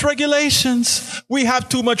 too much regulations. We have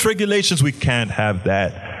too much regulations. We can't have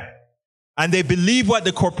that. And they believe what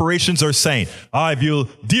the corporations are saying. If you'll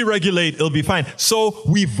deregulate, it'll be fine. So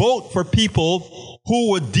we vote for people who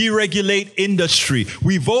would deregulate industry.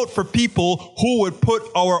 We vote for people who would put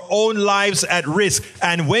our own lives at risk.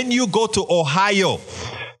 And when you go to Ohio,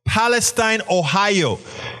 Palestine, Ohio,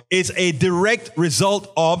 is a direct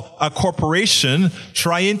result of a corporation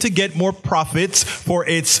trying to get more profits for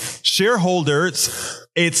its shareholders,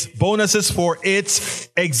 its bonuses for its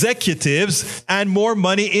executives, and more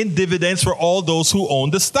money in dividends for all those who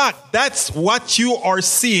own the stock. That's what you are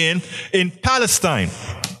seeing in Palestine.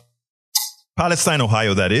 Palestine,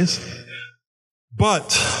 Ohio, that is.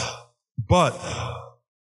 But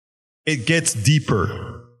it gets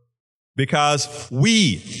deeper. Because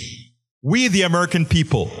we, the American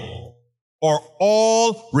people, are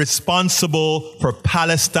all responsible for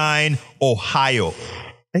Palestine, Ohio.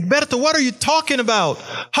 Egberto, what are you talking about?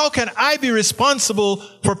 How can I be responsible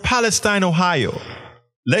for Palestine, Ohio?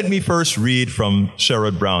 Let me first read from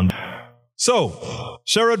Sherrod Brown. So,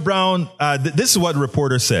 Sherrod Brown, this is what the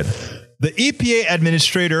reporter said. The EPA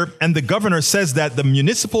administrator and the governor says that the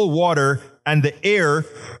municipal water and the air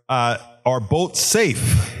are both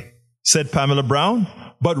safe, said Pamela Brown.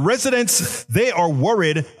 But residents, they are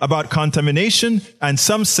worried about contamination, and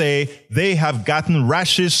some say they have gotten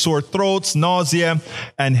rashes, sore throats, nausea,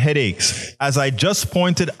 and headaches. As I just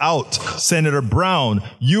pointed out, Senator Brown,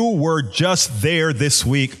 you were just there this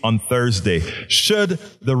week on Thursday. Should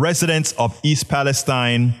the residents of East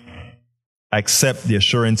Palestine accept the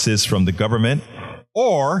assurances from the government,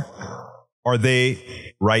 or are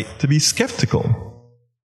they right to be skeptical?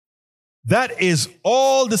 That is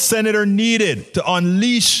all the senator needed to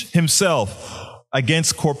unleash himself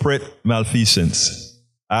against corporate malfeasance.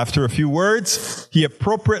 After a few words, he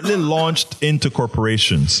appropriately launched into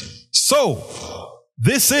corporations. So,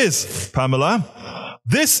 this is, Pamela,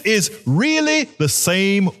 this is really the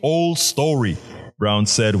same old story, Brown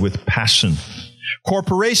said with passion.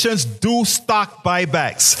 Corporations do stock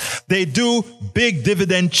buybacks. They do big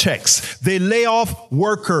dividend checks. They lay off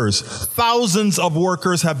workers. Thousands of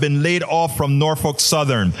workers have been laid off from Norfolk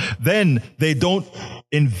Southern. Then they don't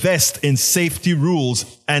invest in safety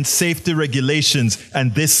rules and safety regulations,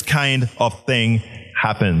 and this kind of thing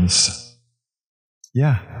happens.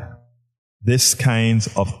 Yeah, this kinds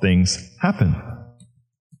of things happen.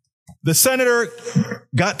 The senator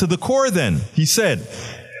got to the core then. He said,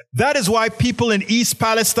 that is why people in East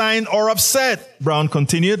Palestine are upset, Brown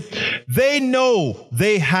continued. They know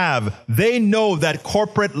that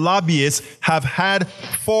corporate lobbyists have had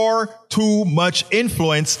far too much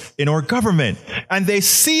influence in our government. And they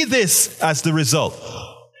see this as the result.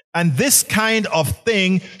 And this kind of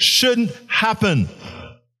thing shouldn't happen.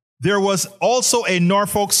 There was also a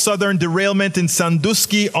Norfolk Southern derailment in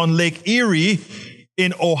Sandusky on Lake Erie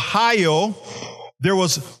in Ohio. There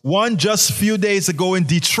was one just a few days ago in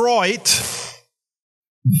Detroit.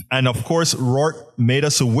 And of course, Rourke made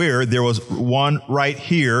us aware there was one right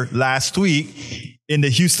here last week in the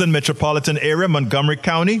Houston metropolitan area, Montgomery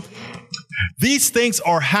County. These things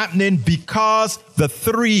are happening because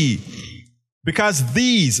the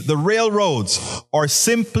railroads are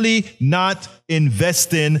simply not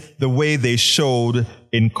investing the way they showed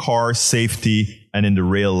in car safety and in the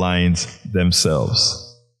rail lines themselves.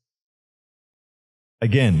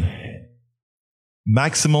 Again,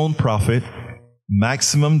 maximum profit,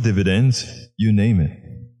 maximum dividends, you name it.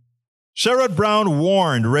 Sherrod Brown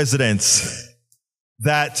warned residents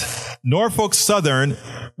that Norfolk Southern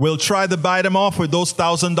will try to buy them off with those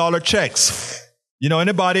 $1,000 checks. You know,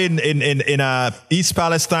 anybody in East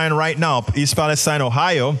Palestine right now, East Palestine,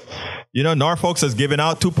 Ohio, you know, Norfolk's has given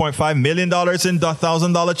out $2.5 million in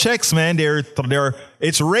 $1,000 checks, man.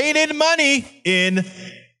 It's raining money in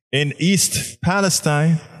East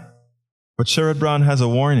Palestine. But Sherrod Brown has a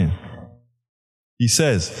warning. He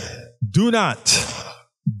says, do not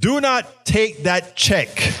take that check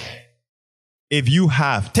if you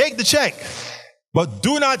have. Take the check, but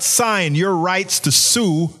do not sign your rights to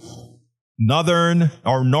sue Northern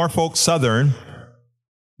or Norfolk Southern,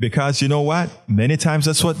 because you know what? Many times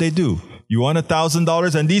that's what they do. You want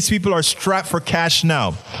 $1,000, and these people are strapped for cash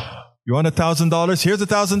now. You want $1,000? Here's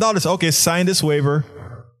 $1,000. Okay, sign this waiver.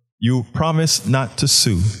 You promise not to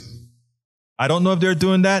sue. I don't know if they're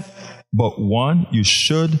doing that, but one, you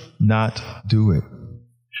should not do it.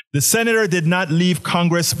 The senator did not leave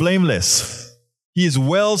Congress blameless. He is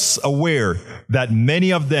well aware that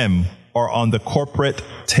many of them are on the corporate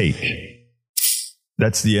take.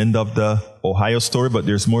 That's the end of the Ohio story, but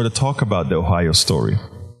there's more to talk about the Ohio story.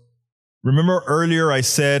 Remember earlier I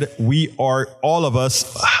said all of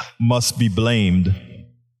us must be blamed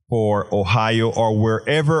for Ohio or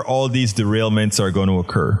wherever all these derailments are going to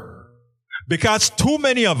occur. Because too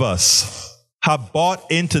many of us have bought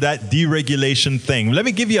into that deregulation thing. Let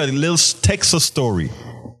me give you a little Texas story.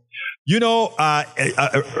 You know, our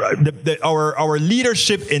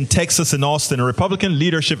leadership in Texas and Austin, Republican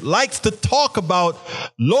leadership, likes to talk about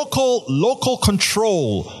local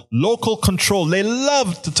control. They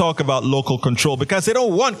love to talk about local control because they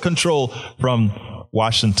don't want control from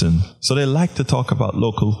Washington. So they like to talk about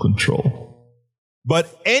local control.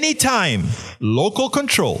 But anytime local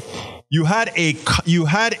control, you had a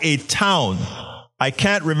town, I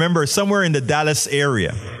can't remember, somewhere in the Dallas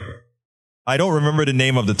area. I don't remember the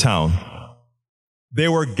name of the town.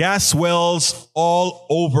 There were gas wells all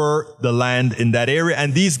over the land in that area,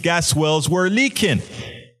 and these gas wells were leaking.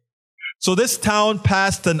 So this town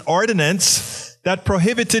passed an ordinance that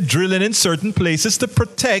prohibited drilling in certain places to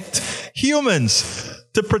protect humans,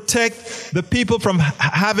 to protect the people from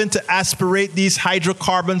having to aspirate these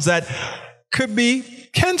hydrocarbons that could be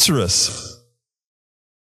cancerous.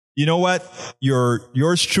 You know what?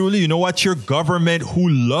 Yours truly, you know what your government who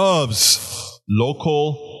loves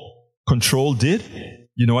local control did?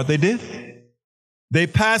 You know what they did? They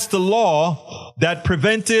passed a law that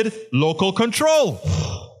prevented local control.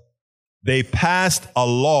 They passed a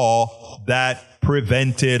law that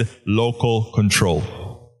prevented local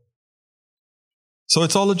control. So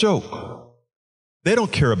it's all a joke. They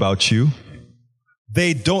don't care about you.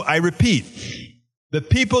 They don't, I repeat, the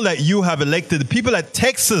people that you have elected, the people that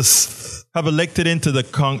Texas have elected into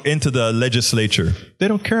the legislature, they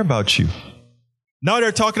don't care about you. Now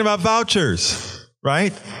they're talking about vouchers,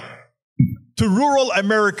 right? To rural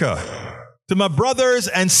America, to my brothers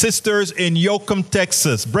and sisters in Yoakum,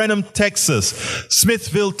 Texas, Brenham, Texas,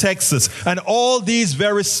 Smithville, Texas, and all these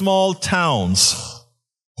very small towns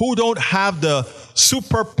who don't have the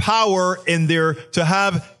superpower in there to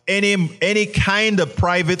have any kind of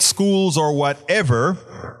private schools or whatever.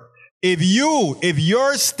 If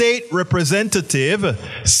your state representative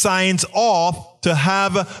signs off to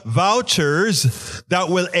have vouchers that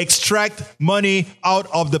will extract money out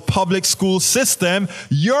of the public school system,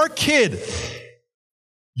 your kid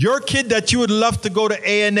that you would love to go to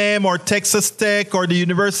A&M or Texas Tech or the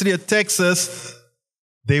University of Texas,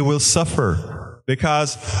 they will suffer.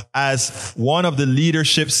 Because as one of the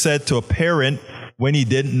leadership said to a parent when he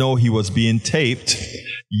didn't know he was being taped,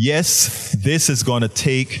 yes, this is going to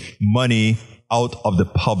take money out of the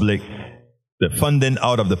funding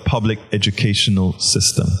out of the public educational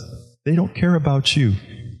system. They don't care about you.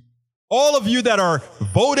 All of you that are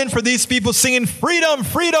voting for these people singing freedom,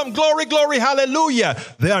 freedom, glory, glory, hallelujah.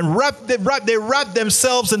 They wrap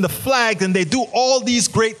themselves in the flag and they do all these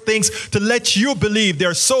great things to let you believe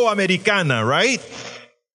they're so Americana, right?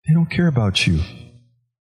 They don't care about you.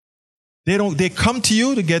 They come to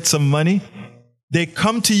you to get some money. They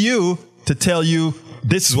come to you to tell you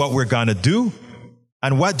this is what we're going to do.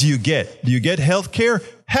 And what do you get? Do you get health care?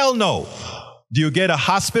 Hell no. Do you get a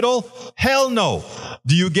hospital? Hell no.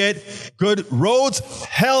 Do you get good roads?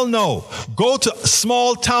 Hell no. Go to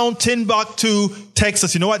small town Timbuktu,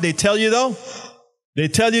 Texas. You know what they tell you though? They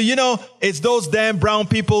tell you, it's those damn brown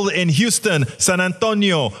people in Houston, San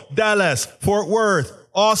Antonio, Dallas, Fort Worth,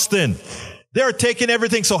 Austin. They're taking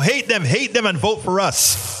everything. So hate them and vote for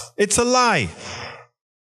us. It's a lie.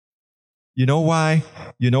 You know why?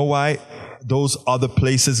 You know why those other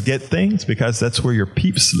places get things? Because that's where your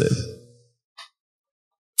peeps live.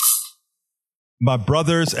 My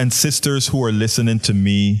brothers and sisters who are listening to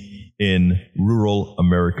me in rural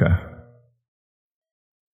America,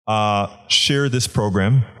 share this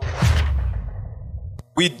program.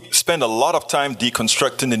 We spend a lot of time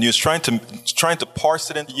deconstructing the news, trying to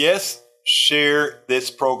parse it in. Yes, share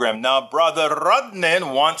this program. Now, Brother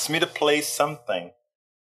Rodnan wants me to play something.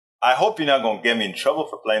 I hope you're not going to get me in trouble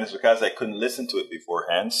for playing this because I couldn't listen to it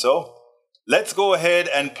beforehand. So let's go ahead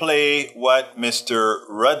and play what Mr.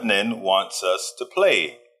 Rodnan wants us to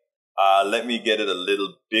play. Let me get it a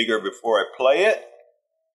little bigger before I play it.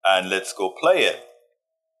 And let's go play it.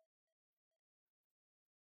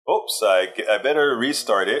 Oops, I better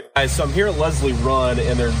restart it. Guys, so I'm here at Leslie Run,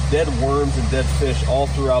 and there's dead worms and dead fish all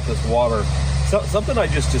throughout this water. So, something I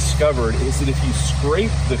just discovered is that if you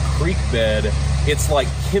scrape the creek bed, it's like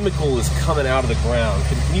chemical is coming out of the ground.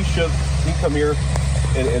 Can you come here?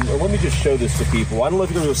 And let me just show this to people. I don't know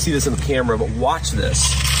if you're going to see this in the camera, but watch this.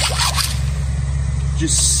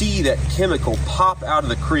 Just see that chemical pop out of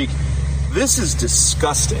the creek. This is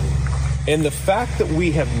disgusting. And the fact that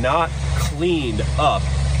we have not cleaned up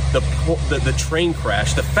the train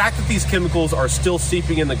crash, the fact that these chemicals are still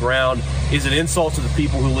seeping in the ground is an insult to the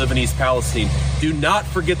people who live in East Palestine. Do not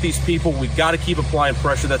forget these people. We've got to keep applying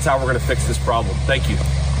pressure. That's how we're going to fix this problem. Thank you.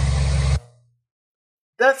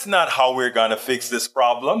 That's not how we're going to fix this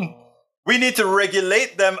problem. We need to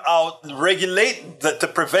regulate them out,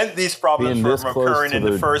 to prevent these problems from occurring in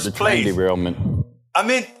the first place. Derailment. I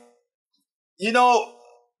mean, you know,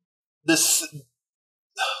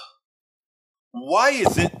 why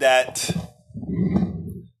is it that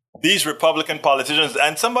these Republican politicians,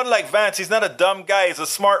 and somebody like Vance, he's not a dumb guy, he's a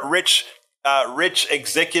smart, rich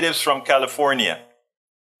executives from California.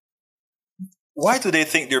 Why do they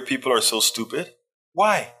think their people are so stupid?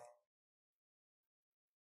 Why?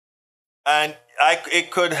 And it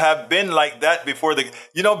could have been like that before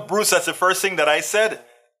Bruce, that's the first thing that I said.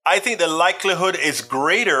 I think the likelihood is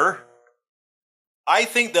greater.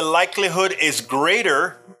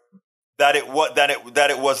 That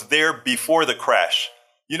it was there before the crash.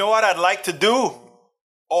 You know what I'd like to do?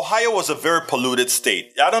 Ohio was a very polluted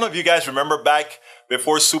state. I don't know if you guys remember back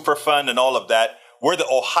before Superfund and all of that, where the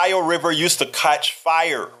Ohio River used to catch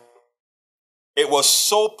fire. It was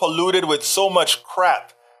so polluted with so much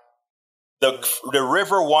crap. The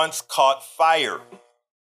river once caught fire.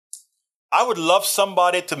 I would love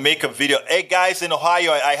somebody to make a video. Hey guys in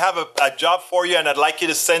Ohio, I have a job for you and I'd like you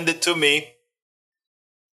to send it to me.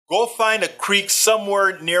 Go find a creek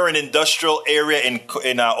somewhere near an industrial area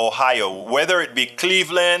in Ohio, whether it be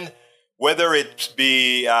Cleveland, whether it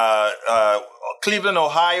be Cleveland,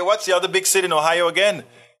 Ohio. What's the other big city in Ohio again?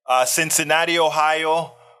 Cincinnati,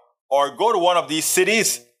 Ohio. Or go to one of these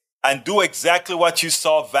cities and do exactly what you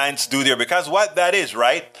saw Vance do there. Because what that is,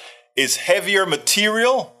 right, is heavier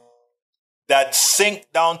material that sink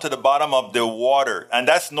down to the bottom of the water. And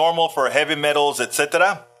that's normal for heavy metals,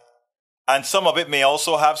 etc. And some of it may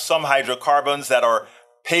also have some hydrocarbons that are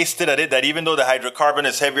pasted at it, that even though the hydrocarbon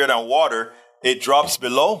is heavier than water, it drops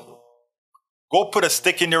below. Go put a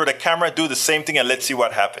stick in there with a camera, do the same thing, and let's see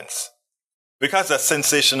what happens. Because that's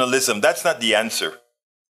sensationalism. That's not the answer.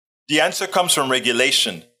 The answer comes from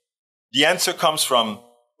regulation. The answer comes from,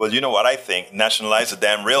 well, you know what I think, nationalize the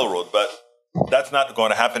damn railroad. But that's not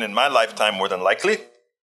going to happen in my lifetime, more than likely.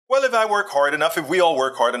 Well, if I work hard enough, if we all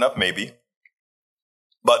work hard enough, maybe.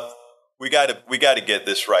 But we got to get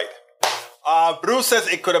this right. Bruce says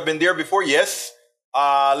it could have been there before. Yes.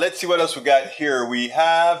 Let's see what else we got here. We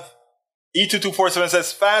have E2247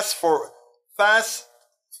 says fast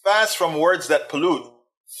from words that pollute,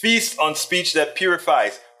 feast on speech that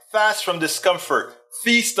purifies, fast from discomfort,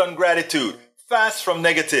 feast on gratitude, fast from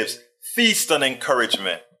negatives, feast on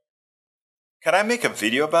encouragement. Can I make a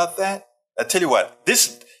video about that? I tell you what,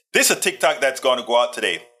 this is a TikTok that's going to go out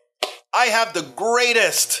today. I have the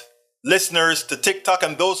greatest listeners to TikTok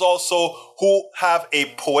and those also who have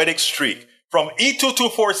a poetic streak. From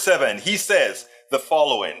E2247, he says the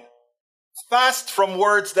following: fast from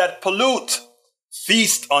words that pollute,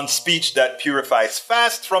 feast on speech that purifies,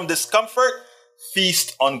 fast from discomfort,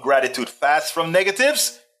 feast on gratitude, fast from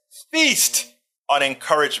negatives, feast on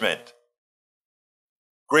encouragement.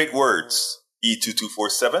 Great words,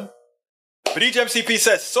 E2247. But MCP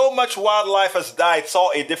says, so much wildlife has died.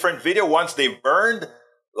 Saw a different video once they burned.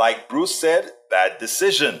 Like Bruce said, bad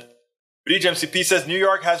decision. Bridge MCP says New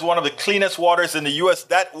York has one of the cleanest waters in the U.S.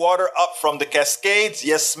 That water up from the Cascades?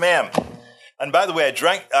 Yes, ma'am. And by the way,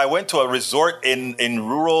 I went to a resort in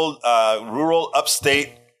rural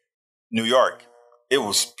upstate New York. It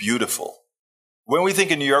was beautiful. When we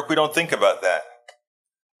think of New York, we don't think about that.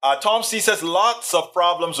 Tom C says lots of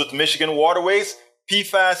problems with Michigan waterways.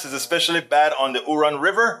 PFAS is especially bad on the Huron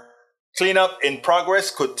River. Cleanup in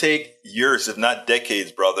progress could take years, if not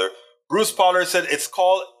decades, brother. Bruce Pollard said it's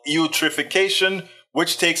called eutrophication,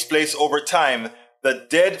 which takes place over time. The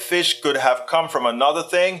dead fish could have come from another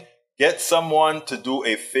thing. Get someone to do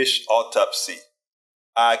a fish autopsy.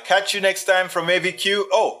 Catch you next time from AVQ.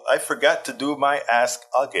 Oh, I forgot to do my ask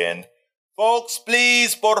again. Folks,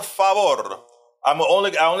 please, por favor. I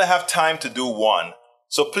only have time to do one.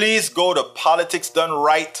 So please go to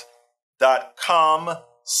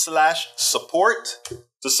politicsdoneright.com/support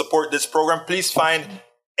to support this program. Please find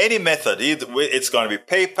any method. It's going to be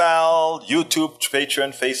PayPal, YouTube,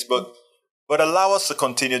 Patreon, Facebook. But allow us to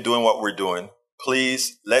continue doing what we're doing.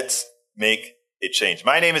 Please, let's make a change.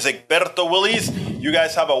 My name is Egberto Willies. You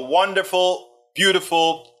guys have a wonderful,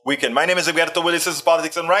 beautiful weekend. My name is Egberto Willies. This is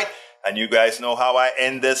Politics Done Right. And you guys know how I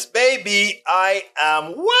end this, baby. I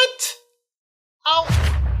am what? Ow.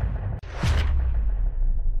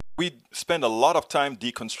 We spend a lot of time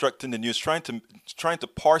deconstructing the news, trying to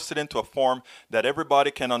parse it into a form that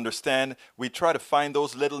everybody can understand. We try to find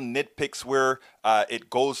those little nitpicks where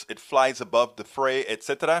it flies above the fray,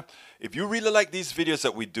 etc. If you really like these videos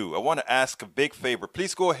that we do, I want to ask a big favor.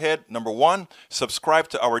 Please go ahead, number one, subscribe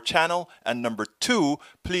to our channel, and number two,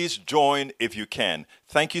 please join if you can.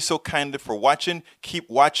 Thank you so kindly for watching.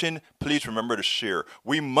 Keep watching. Please remember to share.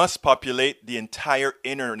 We must populate the entire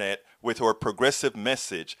internet with our progressive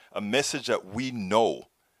message, a message that we know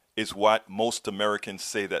is what most Americans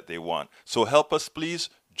say that they want. So help us, please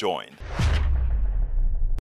join.